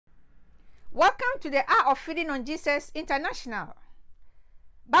Welcome to the Hour of Feeding on Jesus International.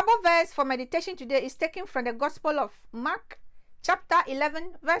 Bible verse for meditation today is taken from the Gospel of Mark, chapter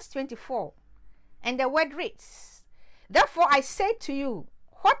 11, verse 24. And the word reads, "Therefore I say to you,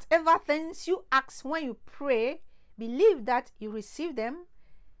 whatever things you ask when you pray, believe that you receive them,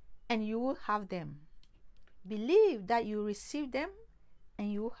 and you will have them." Believe that you receive them,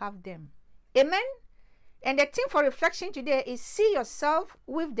 and you will have them. Amen. And the theme for reflection today is see yourself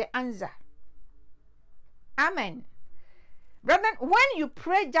with the answer. Amen. Brethren, when you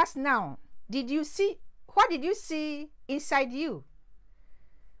prayed just now, what did you see inside you?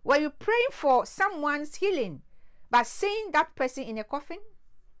 Were you praying for someone's healing by seeing that person in a coffin?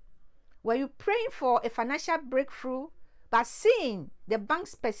 Were you praying for a financial breakthrough by seeing the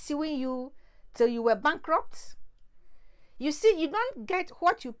banks pursuing you till you were bankrupt? You see, you don't get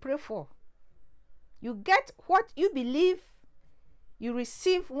what you pray for. You get what you believe you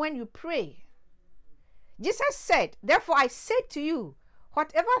receive when you pray. Jesus said, "Therefore I say to you,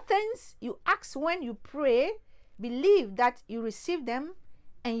 whatever things you ask when you pray, believe that you receive them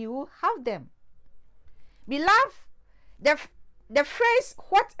and you will have them." Beloved, the phrase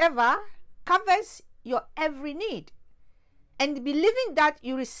whatever covers your every need, and believing that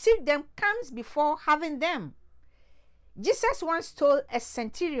you receive them comes before having them. Jesus once told a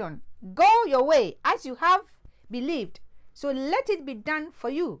centurion, "Go your way as you have believed, so let it be done for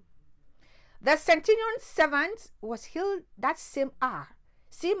you." The centurion's servant was healed that same hour.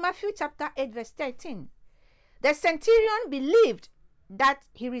 See Matthew chapter 8, verse 13. The centurion believed that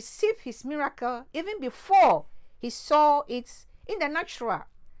he received his miracle even before he saw it in the natural.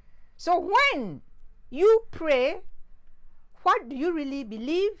 So when you pray, what do you really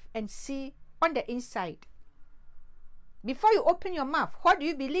believe and see on the inside? Before you open your mouth, what do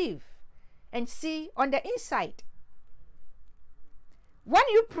you believe and see on the inside? When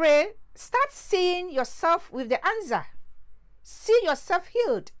you pray, start seeing yourself with the answer. See yourself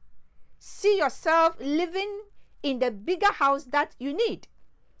healed. See yourself living in the bigger house that you need.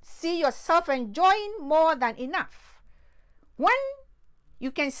 See yourself enjoying more than enough. When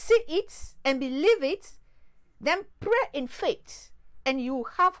you can see it and believe it, then pray in faith and you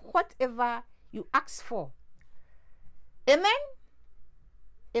have whatever you ask for. Amen?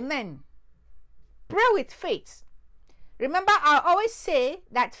 Amen. Pray with faith. Remember, I always say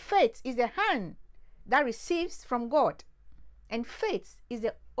that faith is the hand that receives from God, and faith is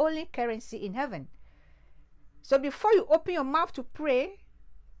the only currency in heaven. So before you open your mouth to pray,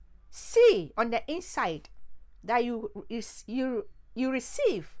 see on the inside that you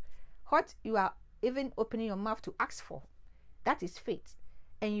receive what you are even opening your mouth to ask for. That is faith,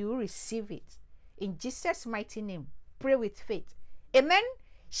 and you will receive it. In Jesus' mighty name, pray with faith. Amen.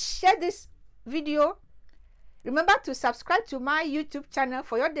 Share this video. Remember to subscribe to my YouTube channel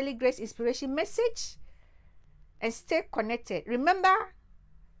for your daily grace inspiration message, and stay connected. Remember,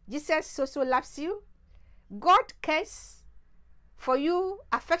 Jesus so loves you. God cares for you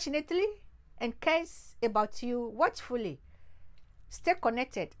affectionately and cares about you watchfully. Stay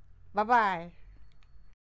connected. Bye-bye.